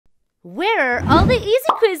Where are all the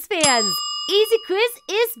Easy Quiz fans? Easy Quiz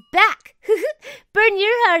is back! Burn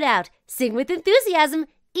your heart out, sing with enthusiasm.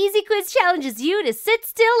 Easy Quiz challenges you to sit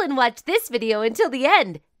still and watch this video until the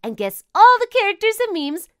end and guess all the characters and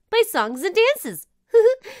memes by songs and dances.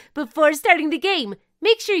 Before starting the game,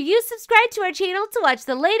 make sure you subscribe to our channel to watch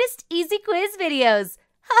the latest Easy Quiz videos.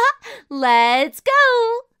 Let's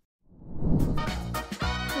go!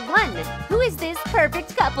 1. Who is this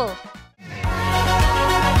perfect couple?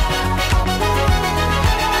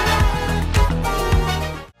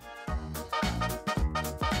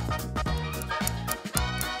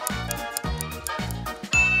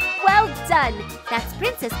 Well done! That's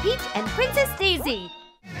Princess Peach and Princess Daisy.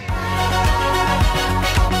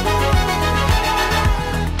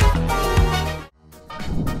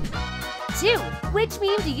 2. Which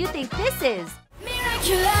meme do you think this is?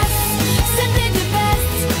 Miraculous, simply the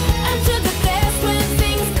best, and to the best when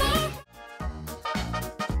things go.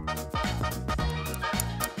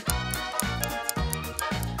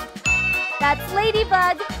 That's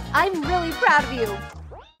Ladybug. I'm really proud of you.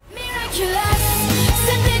 Miraculous,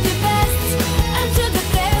 simply the best, and to the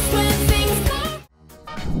best when things go.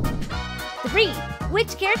 3.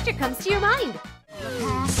 Which character comes to your mind?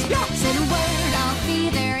 Say the word, I'll be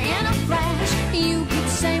there in a flash. You could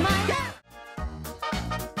say my name.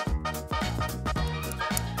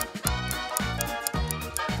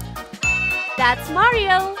 That's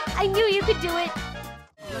Mario. I knew you could do it.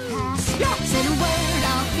 Say the word,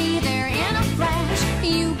 I'll be there in a flash.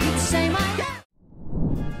 You could say my name.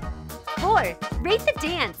 4. Rate the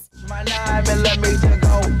dance. My name and let me to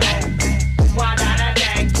go bang.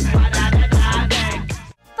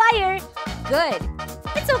 Fire. Good.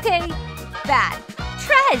 It's okay. Bad.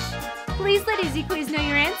 Trash. Please let Easy Quiz know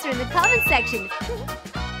your answer in the comment section.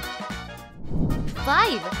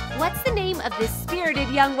 5. What's the name of this spirited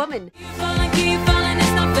young woman? Keep falling,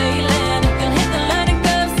 it's not failing. You can hit the learning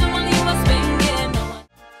curve, someone you are swinging.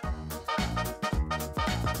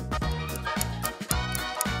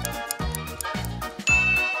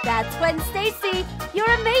 That's Gwen Stacy.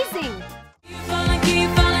 You're amazing. Keep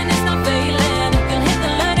falling, it's not failing. You can hit the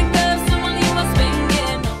learning curve, someone you are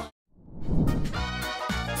swinging.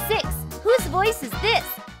 6. Whose voice is this?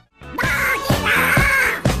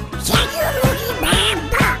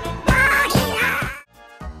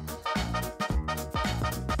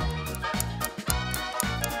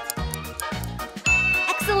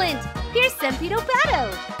 Excellent. Here's Sempito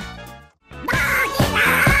Pato.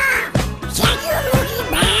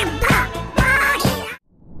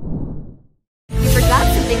 You forgot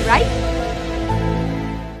something, right?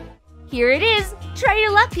 Here it is. Try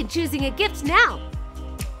your luck in choosing a gift now.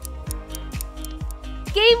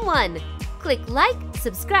 Game 1. Click like,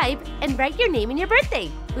 subscribe, and write your name and your birthday.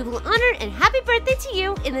 We will honor and happy birthday to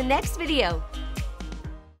you in the next video.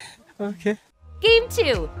 Okay. Game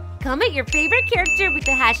 2. Comment your favorite character with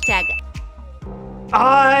the hashtag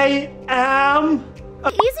I am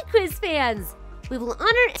Easy Quiz fans. We will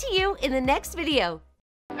honor it to you in the next video.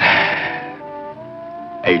 I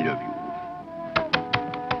love you.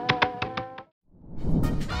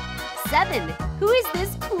 7. Who is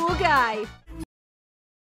this cool guy?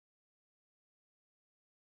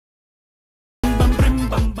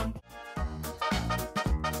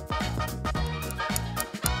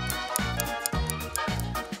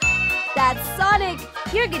 That's Sonic.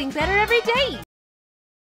 You're getting better every day.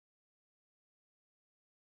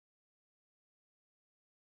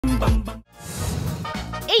 8.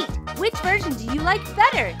 Which version do you like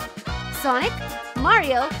better? Sonic,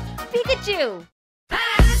 Mario, Pikachu.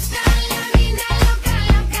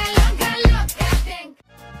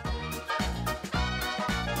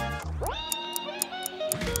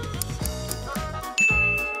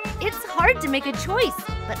 It's hard to make a choice,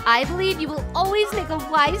 but I believe you will always make a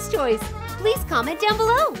wise choice. Please comment down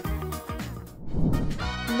below.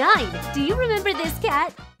 9. Do you remember this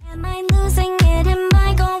cat? Am I losing it? Am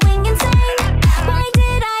I going insane? Why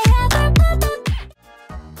did I ever put the...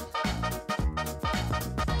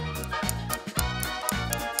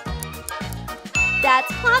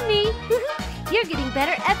 That's Pomni. You're getting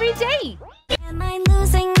better every day. Am I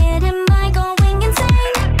losing it? Am I going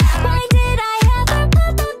insane? Why did I ever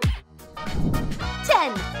put the...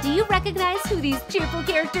 10. Do you recognize who these cheerful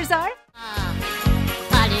characters are?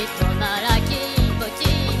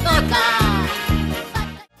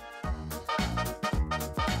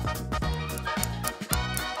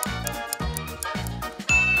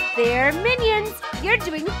 They're minions. You're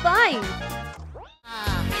doing fine.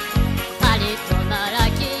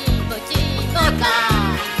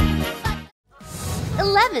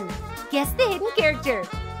 11. Guess the hidden character.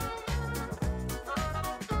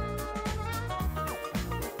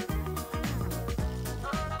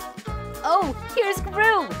 Oh, here's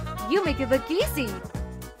Gru. You make it look easy.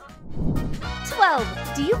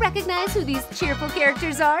 12. Do you recognize who these cheerful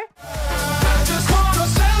characters are?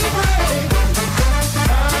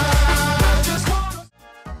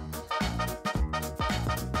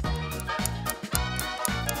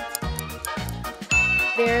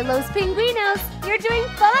 They're Los Pingüinos. You're doing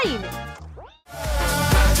fine.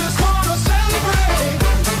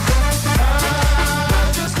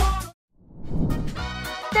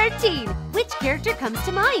 13. Which character comes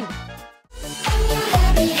to mind?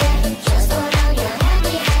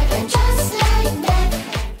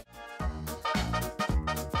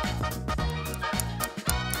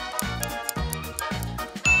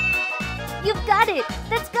 You've got it!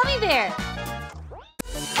 That's Gummy Bear!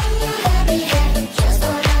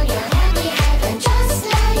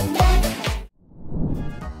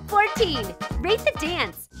 14. Rate the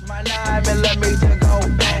dance. My name and let me just go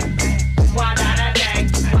bang.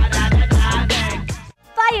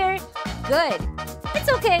 Fire! Good. It's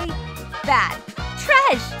okay. Bad.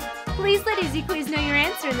 Trash! Please let Easy Quiz know your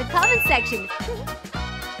answer in the comment section.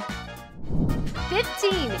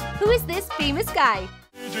 15. Who is this famous guy?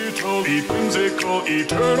 Digital, whimsical,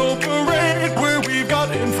 eternal parade where we've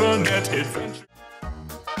got infinite adventure.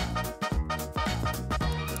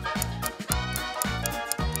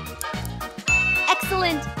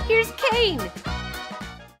 Excellent! Here's Kane!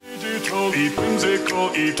 Digital,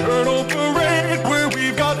 whimsical, eternal parade where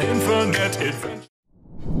we've got infinite adventure.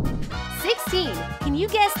 16. Can you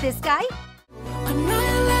guess this guy?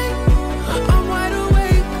 Annihilate, I'm wide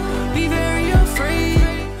awake, be very afraid.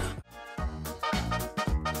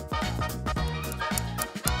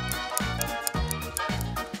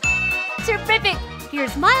 Terrific!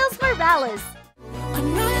 Here's Miles Morales.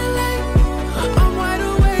 Annihilate, I'm wide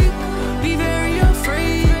awake, be very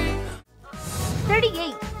afraid.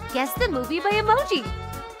 38. Guess the movie by emoji.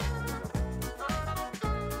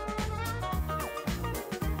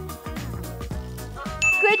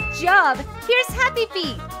 Good job! Here's Happy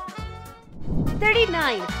Feet.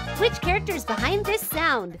 39. Which character's behind this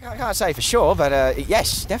sound? I can't say for sure, but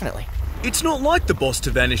yes, definitely. It's not like the boss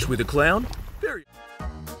to vanish with a clown. Very.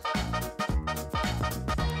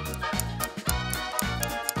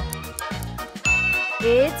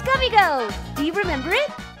 It's Gummy Go! Do you remember it?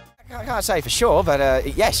 I can't say for sure, but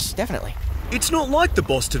yes, definitely. It's not like the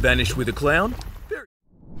boss to vanish with a clown. Very.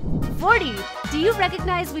 40. Do you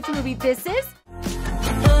recognize which movie this is?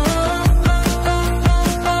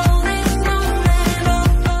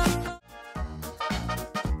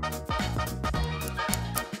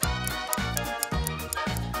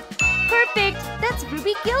 Perfect! That's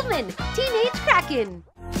Ruby Gilman, Teenage Kraken.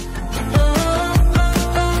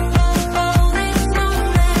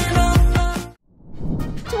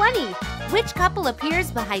 20. Which couple appears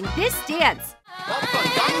behind this dance?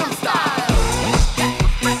 Gangnam Style.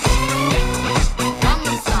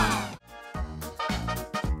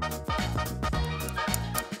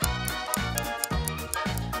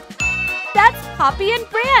 'Poppy and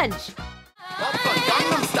Branch.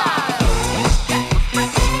 Gangnam Style.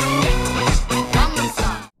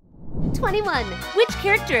 21. Which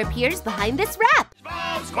character appears behind this rap?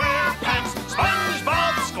 SpongeBob SquarePants,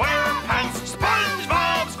 SpongeBob SquarePants,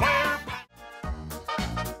 SpongeBob SquarePants.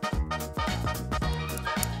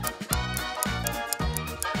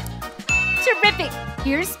 Terrific!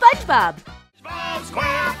 Here's SpongeBob. SpongeBob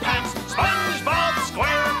SquarePants, SpongeBob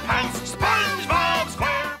SquarePants, SpongeBob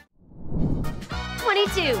SquarePants.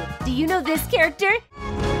 22. Do you know this character?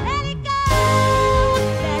 Let it go!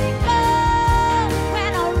 Let it go!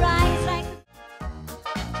 When I rise like...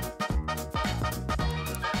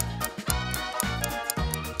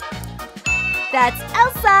 That's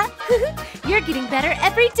Elsa! You're getting better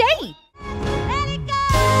every day! Let it go!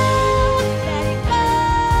 Let it go!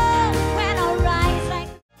 When I rise like...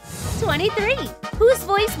 23. Whose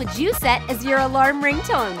voice would you set as your alarm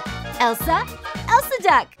ringtone? Elsa? Elsa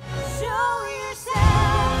Duck! Show yourself!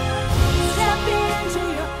 Step into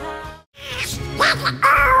your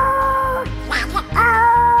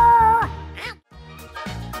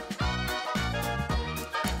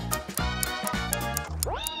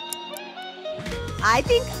I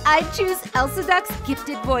think I'd choose Elsa Duck's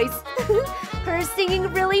gifted voice. Her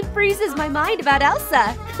singing really freezes my mind about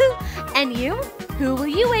Elsa. And you? Who will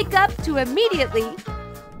you wake up to immediately?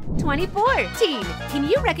 24. Teen, can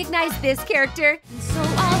you recognize this character? So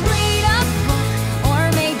I'll read a book,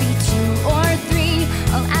 or maybe 2 or 3.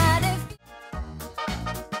 I'll add a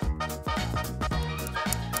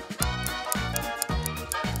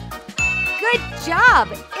Good job!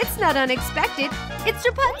 It's not unexpected. It's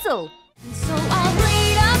Rapunzel. So I'll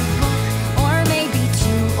read a book, or maybe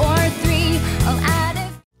 2 or 3. I'll add a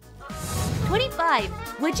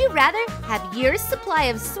Would you rather have years' supply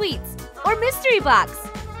of sweets or mystery box?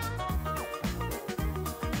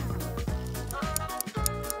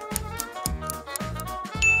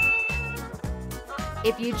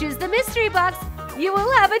 If you choose the mystery box, you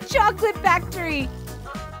will have a chocolate factory.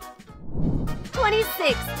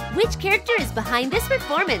 26. Which character is behind this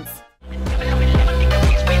performance?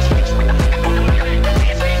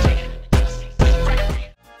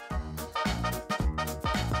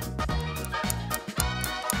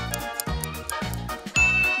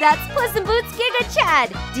 That's Puss in Boots Giga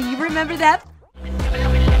Chad. Do you remember that?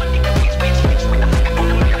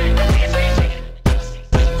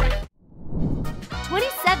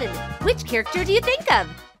 27. Which character do you think of?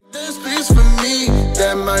 This piece for me,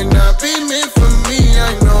 that might not be meant for me.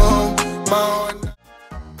 I know my own.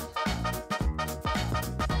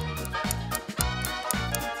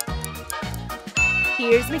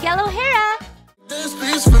 Here's Miguel O'Hara. This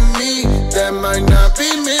piece for me, that might not be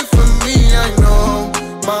meant for me. I know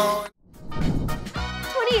my own.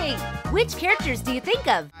 28. Which characters do you think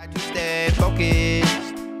of? I just stay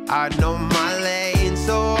focused. I know my lane,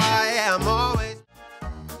 so I am always.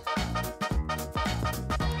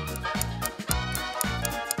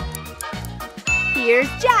 Here's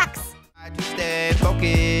Jax. I just stay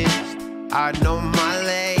focused. I know my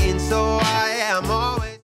lane, so I am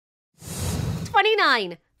always.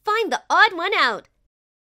 29. Find the odd one out.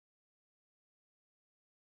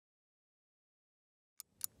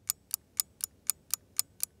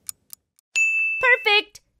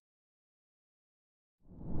 Perfect!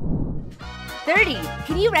 30.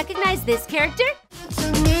 Can you recognize this character?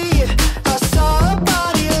 To me, I saw a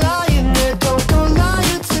body lying there. Don't go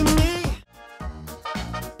lying to me.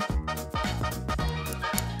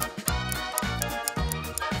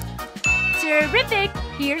 Terrific!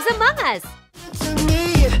 Here's Among Us. To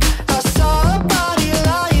me, I saw a body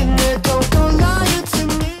lying there. Don't go lying to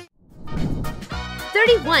me.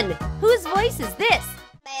 31. Whose voice is this?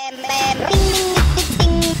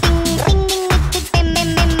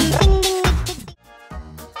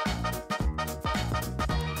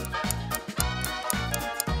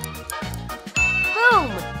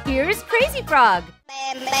 Boom! Here's Crazy Frog.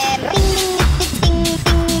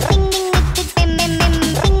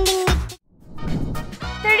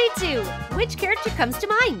 32. Which character comes to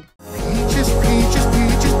mind? Peaches, peaches,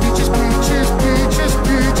 peaches, peaches, peaches, peaches,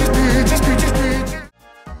 peaches, peaches, peaches, peaches.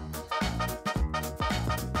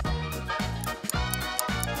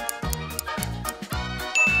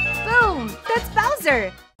 Boom! That's Bowser.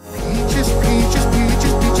 Peaches, peaches,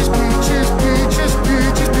 peaches, peaches, peaches, peaches,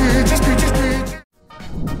 peaches, peaches, peaches, peaches.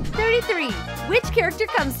 33. Which character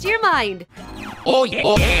comes to your mind? Oh yeah,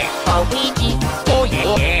 oh yeah, Luigi. Oh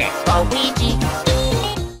yeah, yeah, Luigi.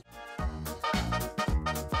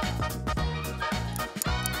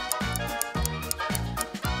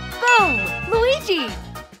 Boom! Luigi.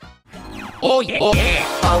 Oh yeah,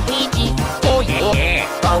 Luigi. Oh yeah,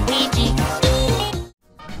 Luigi.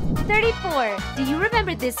 34. Do you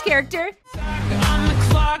remember this character? On the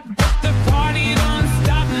clock, but the party don't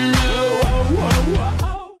stop. No.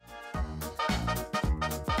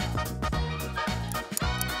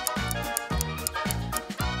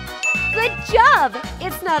 Good job!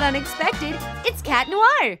 It's not unexpected. It's Cat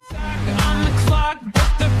Noir. On the clock,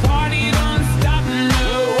 but the party don't stop.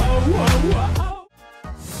 No.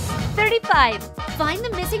 35. Find the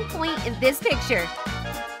missing point in this picture.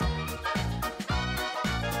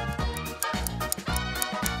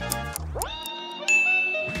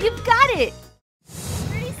 You've got it!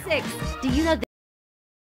 36. Do you know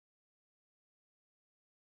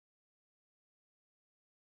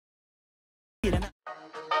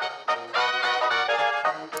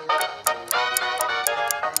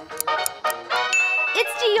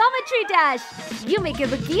It's Geometry Dash! You make it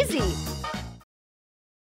look easy.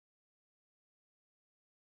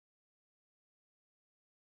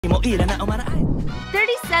 Oh.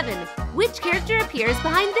 37. Which character appears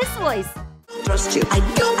behind this voice? Trust you. I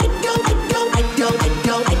don't.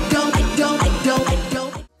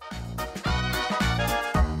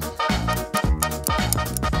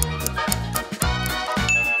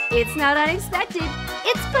 It's not unexpected.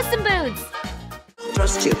 It's Puss in Boots.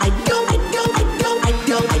 Trust you. I don't.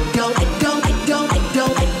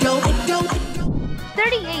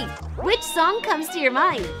 38. Which song comes to your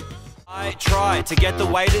mind? I try to get the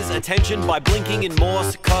waiter's attention by blinking in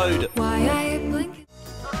Morse code. Why I blink?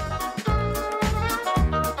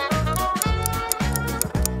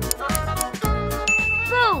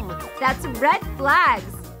 Boom! That's Red Flags.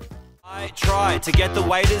 I try to get the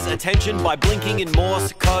waiter's attention by blinking in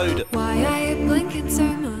Morse code. Why I blinking so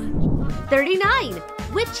much? 39.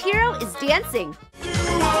 Which hero is dancing?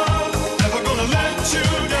 Never gonna let let you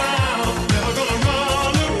down. Never gonna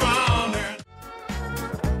run around and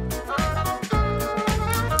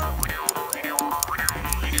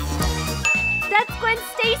That's Gwen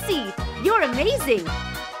Stacy. You're amazing.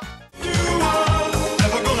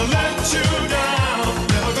 never gonna let you down.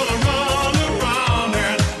 Never gonna run around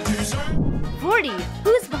and desert. 40.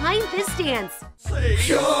 Who's behind this dance?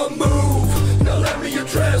 Your move. Now let me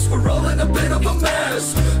address. We're all in a bit of a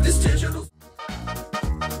mess. This digital.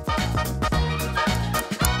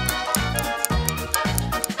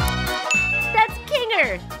 That's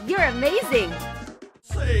Kinger. You're amazing.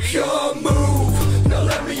 Your move. Now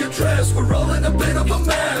let me address. We're all in a bit of a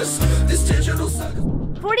mess. This digital.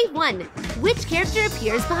 41. Which character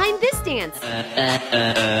appears behind this dance?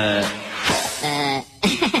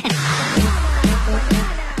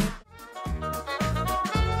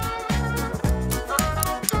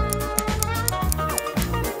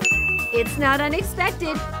 It's not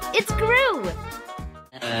unexpected. It's Gru.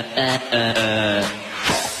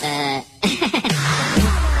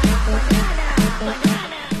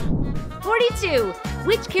 42.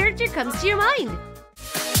 Which character comes to your mind?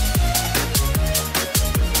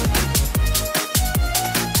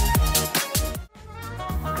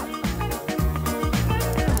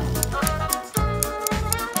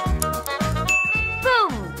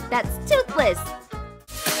 Boom! That's Toothless.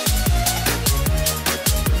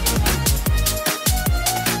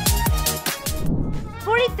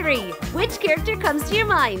 43. Which character comes to your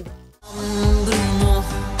mind? Bruno.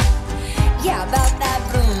 Yeah, about that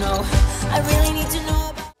Bruno. I really need to know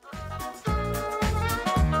about.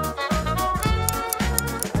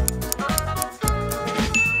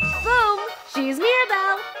 Boom! She's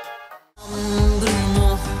Mirabelle.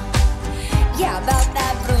 Bruno. Yeah, about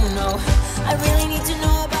that Bruno. I really need to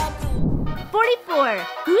know about Bruno. 44.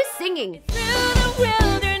 Who's singing? Through the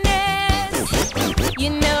wilderness, you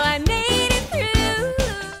know I made it through.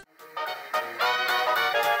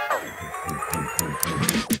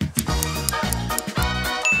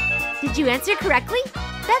 Did you answer correctly?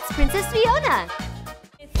 That's Princess Fiona.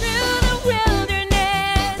 Through the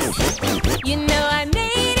wilderness, you know I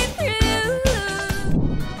made it through.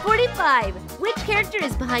 45. Which character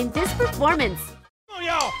is behind this performance?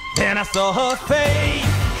 Then I saw her face.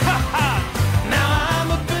 Ha ha! Now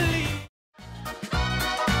I'm a believer.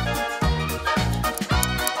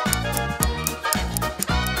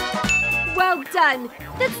 Well done.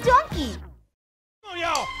 That's Donkey.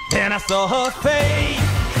 Then I saw her face.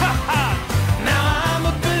 Ha ha! Now I'm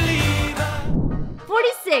a believer.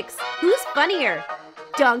 46. Who's funnier?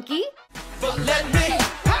 Donkey? But let me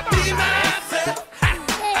be myself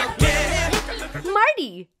again.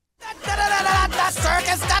 Marty?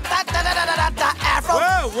 Circus, Afro.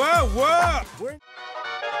 Whoa.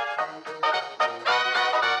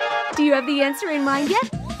 Do you have the answer in mind yet?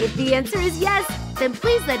 If the answer is yes, then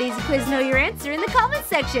please let Easy Quiz know your answer in the comments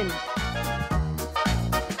section.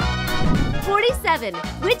 47.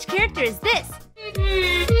 Which character is this?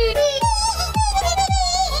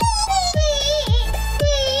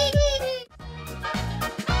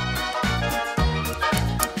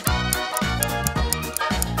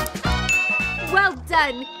 Well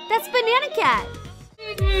done. That's Banana Cat.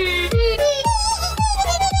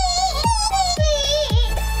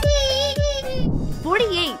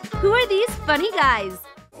 48. Who are these funny guys?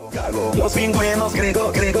 Los pingüinos,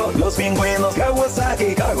 griego, los pingüinos,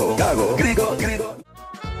 Kawasaki, cago, griego.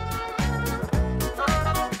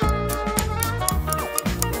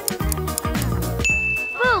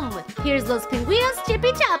 Boom! Here's Los Pingüinos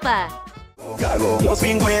Chippy Chapa. Los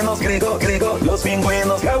pingüinos, griego, los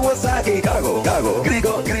pingüinos, Kawasaki, cago,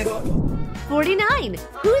 griego. 49.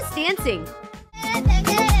 Who's dancing?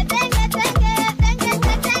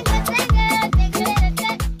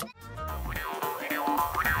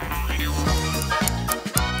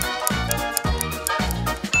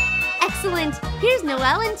 Excellent. Here's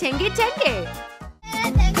Noel and Tenge Tenge.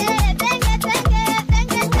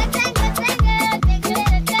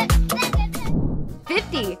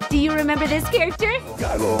 50. Do you remember this character?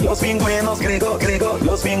 Los pingüinos, griego,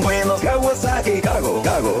 los pingüinos, Kawasaki, cago,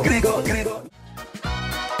 griego.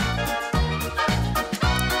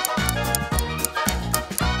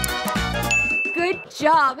 Good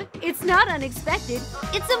job. It's not unexpected.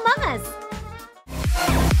 It's Among Us.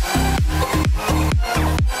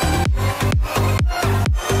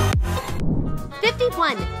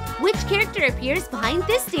 51. Which character appears behind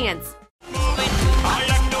this dance? I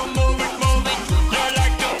like to move it. You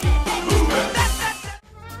like to move it.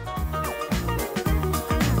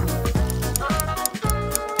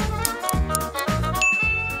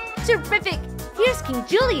 Terrific. Here's King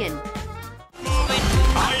Julian.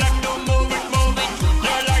 I like to move it.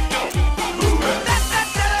 You like to move it.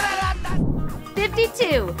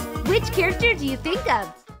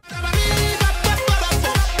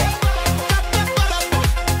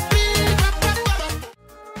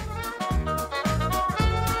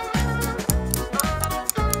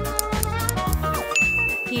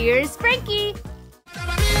 Here's Frankie.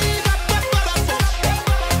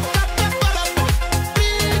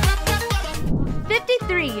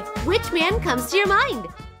 53. Which man comes to your mind?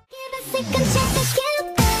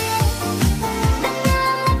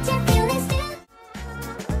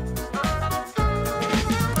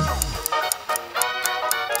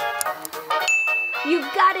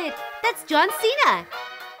 You've got it! That's John Cena!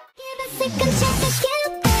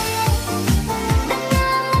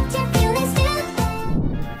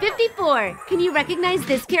 54. Can you recognize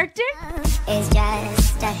this character? It's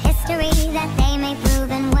just a history that they may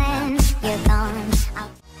prove, and when you're gone,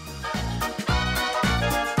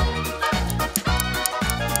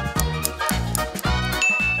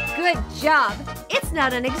 Good job! It's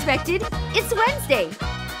not unexpected. It's Wednesday.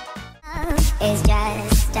 It's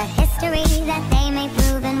just a history that they may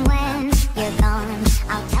prove, and when you're gone,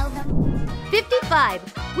 I'll tell them. 55.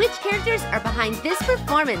 Which characters are behind this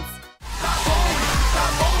performance?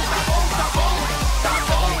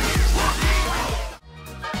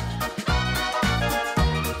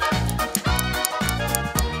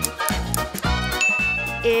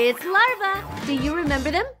 It's Larva. Do you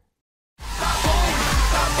remember them?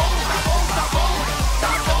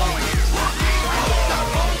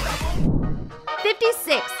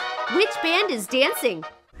 56. Which band is dancing?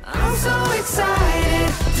 I'm so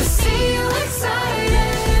excited to see you excited.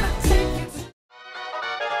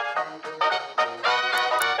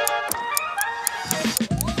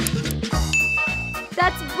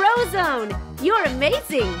 That's Brozone. You're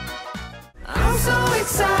amazing. I'm so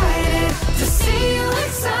excited to see you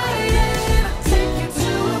excited. Take you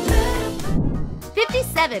to a better.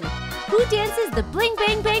 57. Who dances the Bling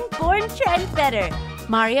Bang Bang Born Trend better?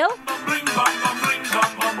 Mario?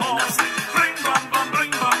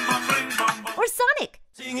 Or Sonic?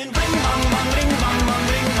 Do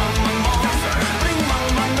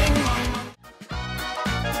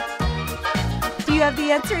you have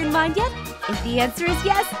the answer in mind yet? If the answer is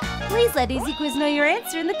yes, please let Easy Quiz know your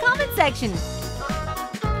answer in the comment section.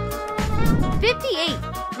 58.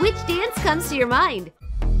 Which dance comes to your mind?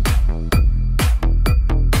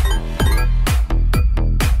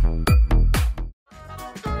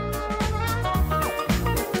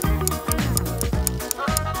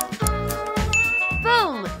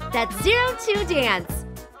 Boom! That's 02 dance.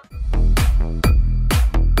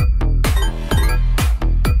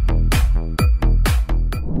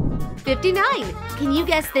 59. Can you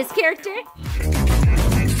guess this character?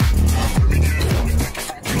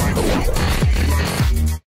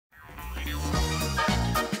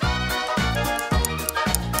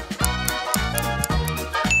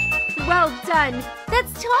 Well done.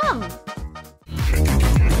 That's Tom.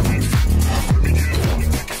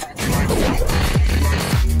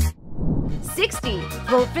 60.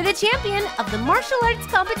 Vote for the champion of the martial arts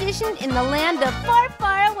competition in the land of far,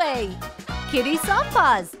 far away. Kitty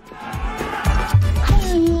Softpaws.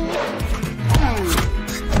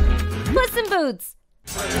 Puss in Boots.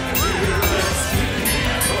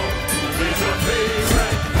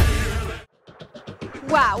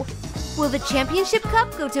 Wow. Will the championship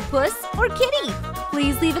cup go to Puss or Kitty?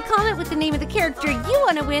 Please leave a comment with the name of the character you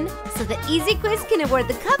want to win so that Easy Quiz can award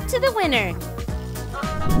the cup to the winner.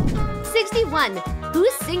 61.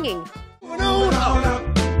 Who's singing? Moving on up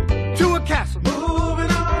to a castle.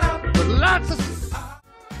 Moving on up with lots of.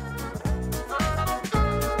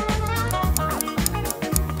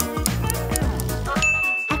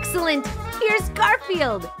 Excellent. Here's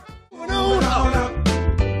Garfield. Moving on up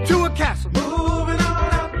to a castle. Moving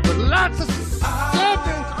on up with lots of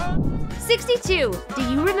something. 62. Do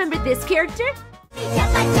you remember this character?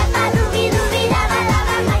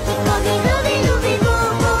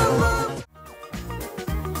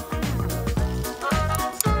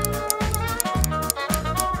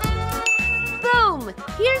 Boom!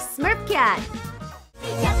 Here's Smurf Cat.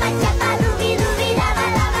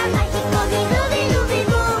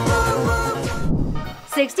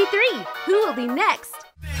 63. Who will be next?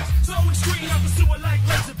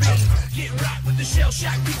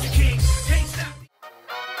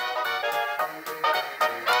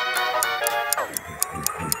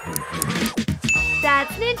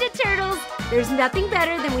 'That's Ninja Turtles. There's nothing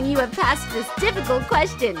better than when you have passed this difficult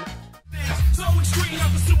question.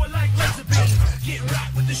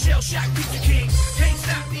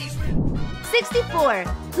 64.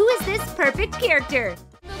 Who is this perfect character?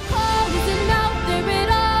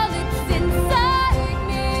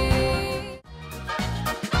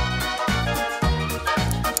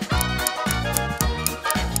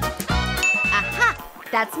 Aha!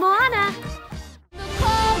 That's Moana.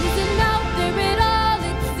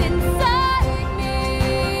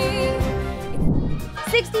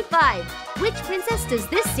 65. Which princess does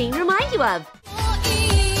this scene remind you of?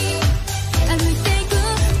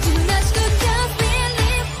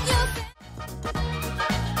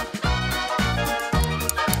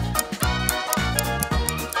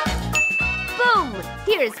 Boom!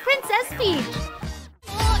 Here's Princess Peach.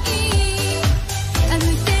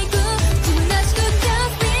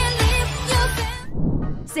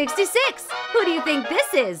 66. Who do you think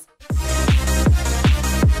this is?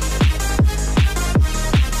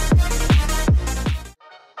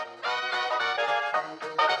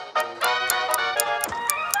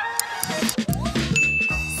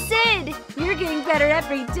 Sid! You're getting better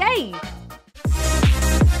every day.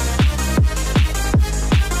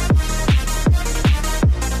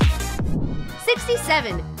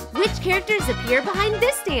 67. Which characters appear behind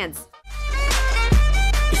this dance?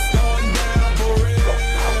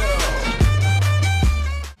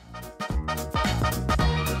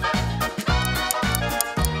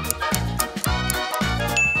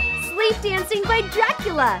 Sleep Dancing by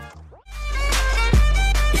Dracula.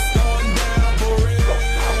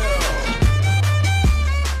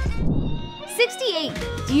 68.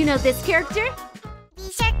 Do you know this character? Baby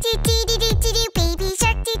shark doo doo doo doo doo doo. Baby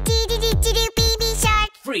shark doo doo doo doo doo doo. Baby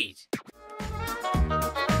shark. Freeze.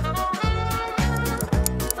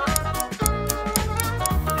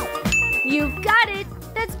 You've got it.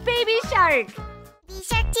 That's Baby Shark. Baby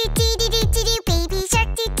shark doo doo doo doo doo doo. Baby shark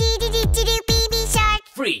doo doo doo doo doo doo. Baby shark.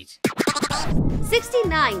 Freeze.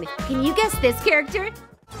 69. Can you guess this character?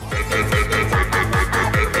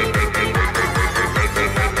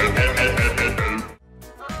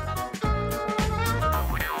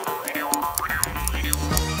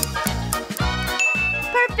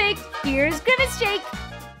 Perfect. Here's Grimace Shake.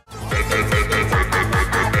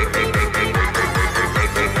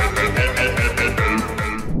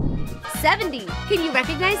 70. Can you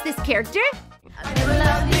recognize this character?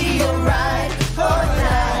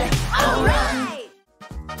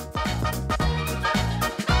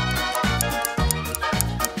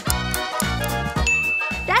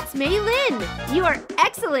 That's Mei Lin. You are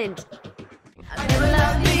excellent.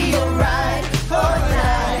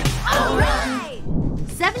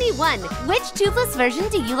 71. Which toothless version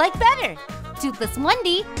do you like better? Toothless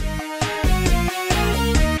 1D,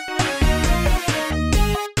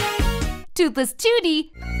 Toothless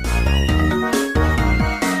 2D,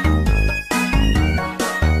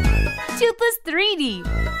 Toothless 3D.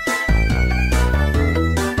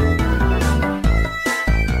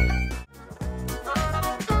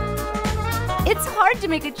 It's hard to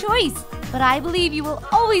make a choice, but I believe you will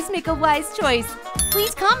always make a wise choice.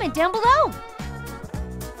 Please comment down below.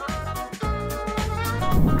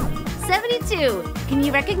 72. Can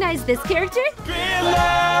you recognize this character?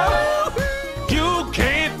 You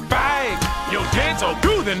can't fight. Your dance all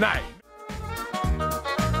through the night.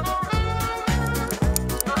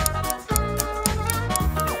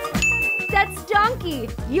 That's Donkey.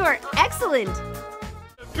 You're excellent.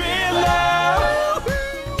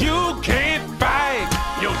 You can't fight.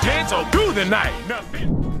 Your dance all through the night.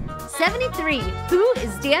 73. Who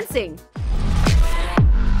is dancing?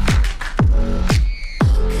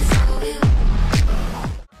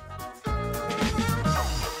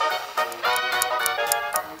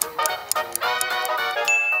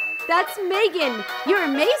 That's Megan. You're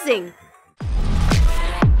amazing.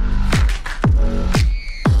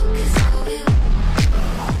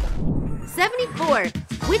 74.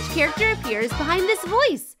 Which character appears behind this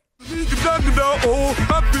voice? Oh,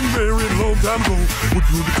 I've been married a long time ago. Would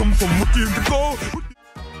you come from what years ago?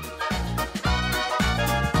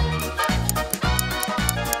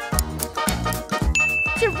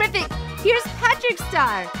 Terrific. Here's Patrick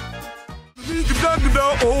Star.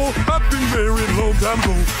 Oh, I've been married a long time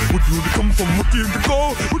ago. Would you come from what years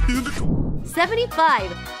ago?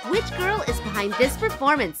 75. Which girl is behind this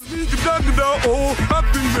performance? Oh,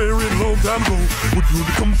 I've been married a long time ago. Would you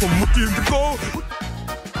come from what years ago?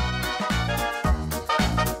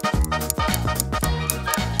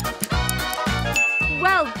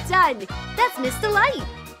 Well done. That's Miss Delight.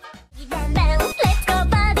 Let's go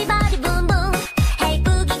body body boom boom. Hey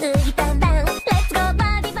boogie oogie bam bam. Let's go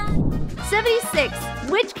body body. 76.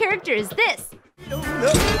 Which character is this?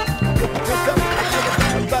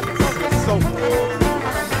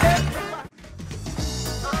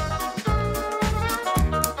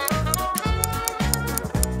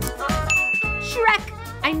 'Shrek.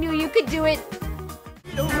 I knew you could do it.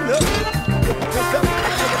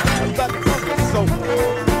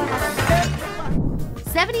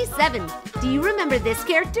 77. Do you remember this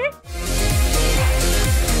character?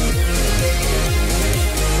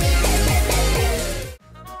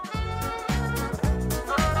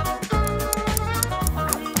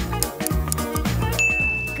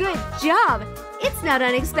 job! It's not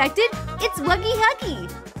unexpected, it's Wuggy Huggy!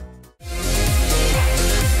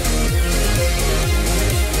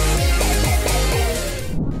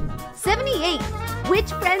 '78. Which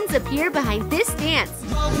friends appear behind this dance?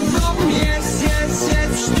 Yes, yes,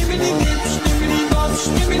 yes. Snippity dip, snippity bop,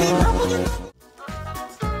 snippity bubble.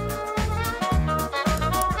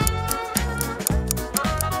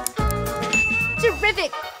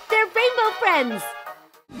 Terrific! They're rainbow friends!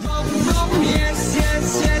 Yes,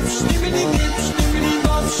 yes, yes. Snippity dip, snippity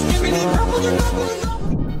bop, snippity bubble.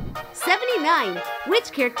 79.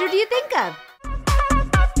 Which character do you think of?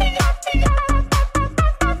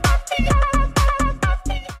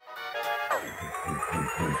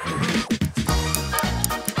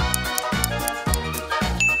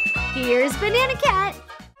 Here's Banana Cat.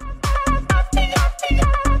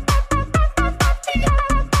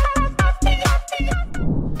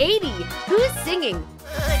 80. Who's singing?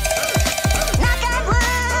 Knock on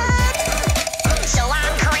wood. So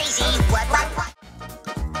I'm crazy. What?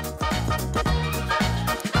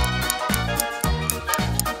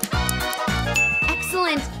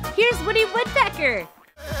 Excellent. Here's Woody Woodpecker.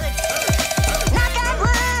 Knock on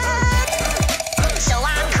wood. So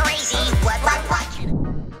I'm crazy. What?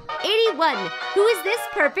 81. Who is this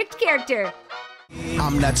perfect character?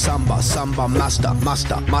 I'm that samba master.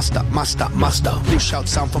 You shout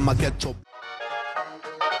sound from my ghetto.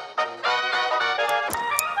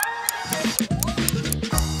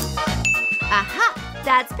 Aha!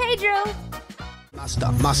 That's Pedro.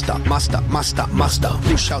 Master.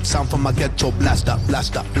 You shout sound from my ghetto. Blaster.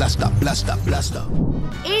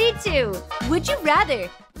 82. Would you rather?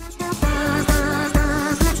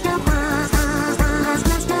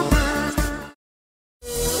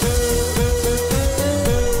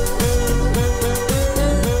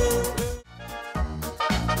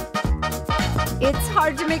 It's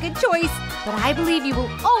hard to make a choice, but I believe you will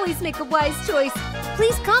always make a wise choice.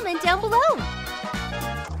 Please comment down below.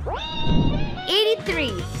 83.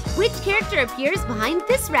 Which character appears behind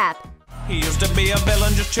this rap? He used to be a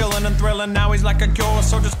villain, just chilling and thrilling. Now he's like a cure,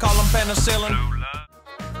 so just call him penicillin.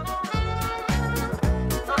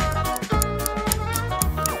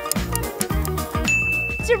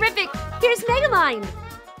 Terrific! Here's Megamind.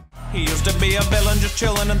 He used to be a villain, just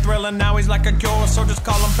chilling and thrilling. Now he's like a cure, so just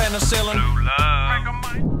call him penicillin.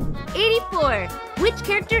 84. Which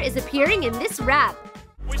character is appearing in this rap?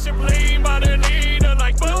 We should blame by the leader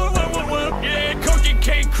like boom, yeah, cooking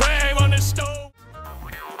cake crab on the stove.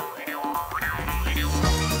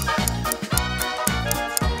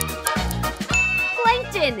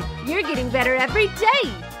 Plankton! You're getting better every day!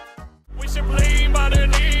 We should blame by the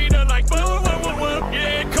leader like boom,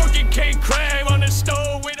 yeah, cooking cake crab on the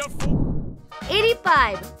stove with a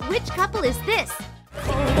 85. Which couple is this?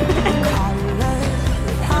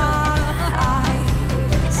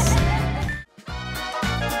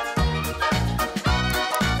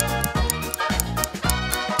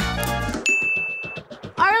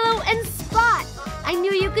 Arlo and Spot! I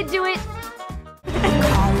knew you could do it!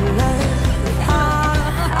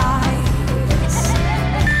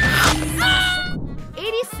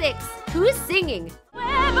 86. Who's singing?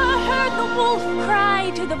 Ever heard the wolf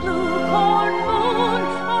cry to the blue corn moon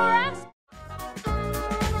or ask?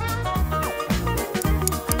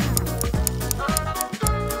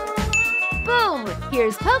 Boom!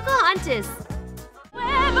 Here's Pocahontas.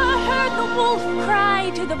 Ever heard the wolf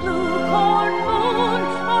cry to the blue corn moon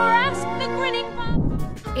or ask the grinning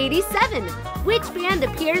pup? 87. Which band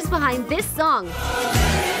appears behind this song?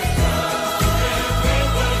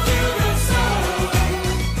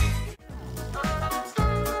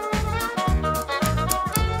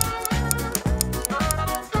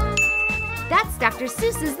 That's Dr.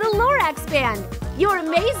 Seuss's The Lorax Band. You're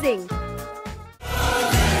amazing.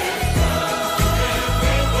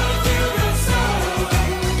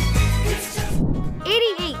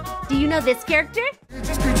 88. Do you know this character?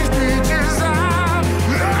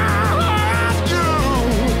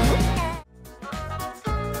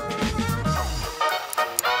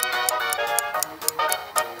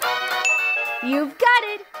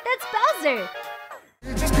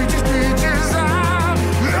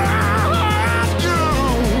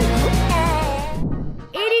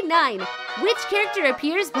 89. Which character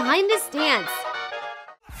appears behind this dance?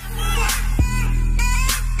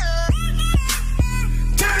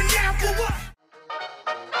 Turn down for what?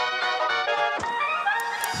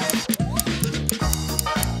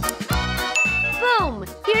 Boom!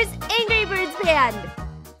 Here's Angry Birds Band.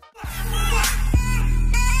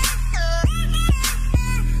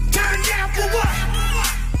 Turn down for what?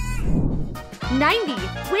 90.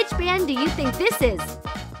 Which band do you think this is?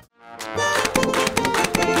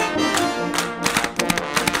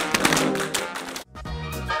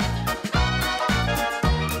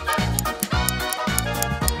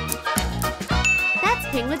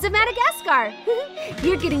 Penguins of Madagascar.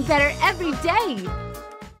 You're getting better every day.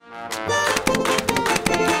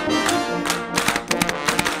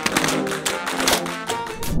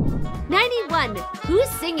 Who's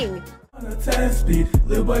singing? On a 10 speed,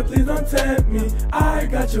 little boy, please don't tempt me. I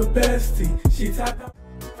got your bestie. She tapped out.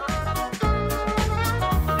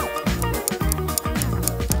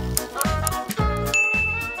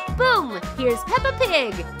 Boom! Here's Peppa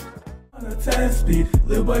Pig. On a 10 speed,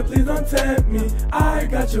 little boy, please don't tempt me. I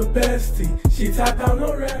got your bestie. She tapped out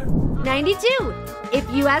no rap. 92. If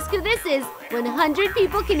you ask who this is, 100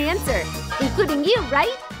 people can answer, including you,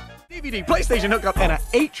 right? DVD, PlayStation hookup, and an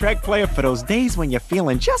 8-track player for those days when you're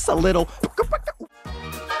feeling just a little...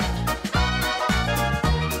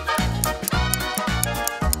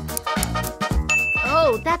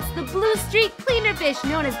 Oh, that's the Blue Street cleaner fish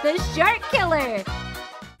known as the Shark Killer.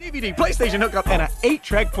 DVD, PlayStation hookup, and an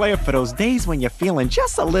 8-track player for those days when you're feeling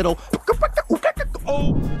just a little...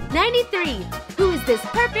 93. Who is this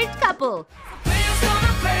perfect couple?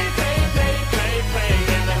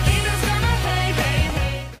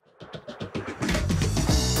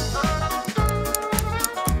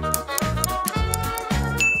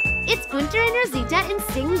 It's Gunter and Rosita in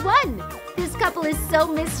Sing 1. This couple is so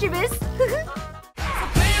mischievous.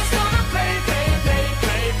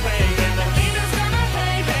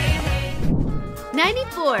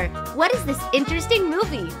 94. What is this interesting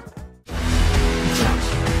movie?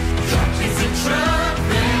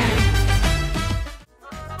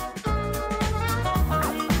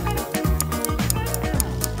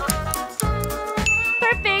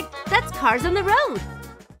 Perfect. That's Cars on the Road.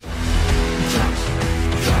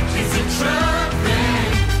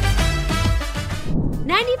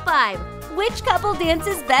 95. Which couple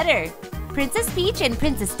dances better? Princess Peach and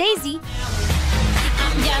Princess Daisy.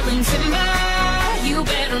 I'm yelling timber, you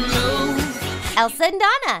better move. Elsa and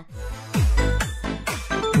Donna.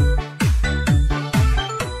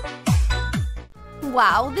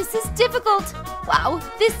 Wow, this is difficult. Wow,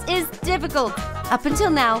 this is difficult. Up until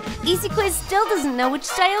now, Easy Quiz still doesn't know which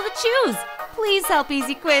style to choose. Please help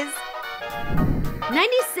Easy Quiz.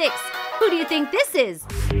 96. Who do you think this is?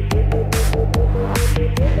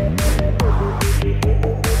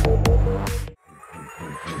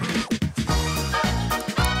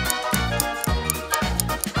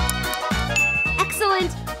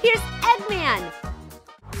 Excellent. Here's Eggman.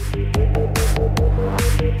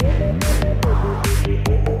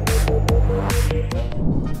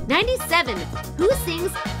 97. Who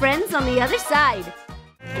sings Friends on the Other Side?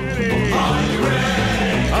 Are you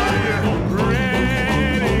ready? Are you ready?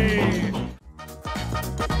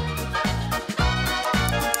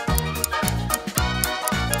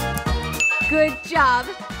 Good job.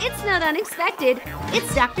 It's not unexpected.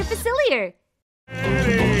 It's Dr. Facilier. Are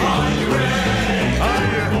you ready? Are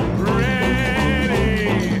you ready?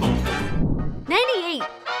 98.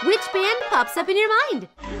 Which band pops up in your mind?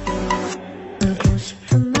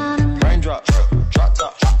 Raindrop, drop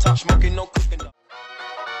top, smoking, no cooking.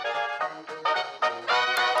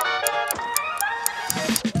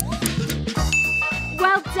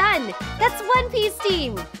 Well done. That's One Piece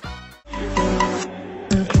team.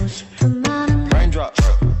 Raindrop,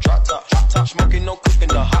 drop top, smoking, no cooking.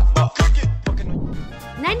 The hot pot,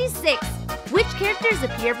 96. Which characters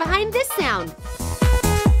appear behind this sound?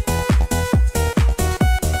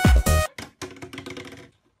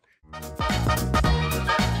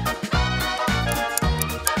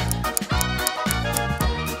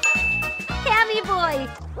 Hammy boy,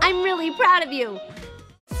 I'm really proud of you.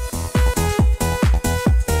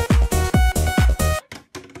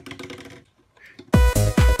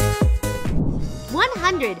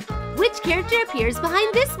 100. Which character appears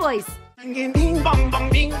behind this voice?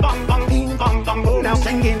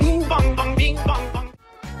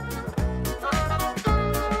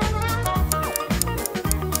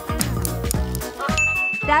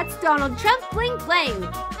 That's Donald Trump Bling Blang.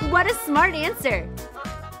 What a smart answer.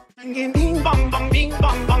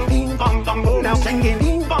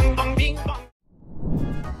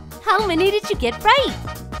 How many did you get right?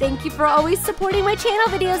 Thank you for always supporting my channel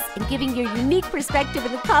videos and giving your unique perspective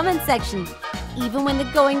in the comment section. Even when the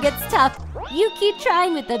going gets tough, you keep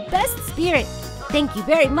trying with the best spirit. Thank you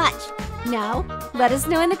very much. Now, let us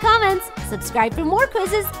know in the comments, subscribe for more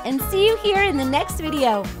quizzes, and see you here in the next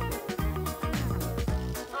video.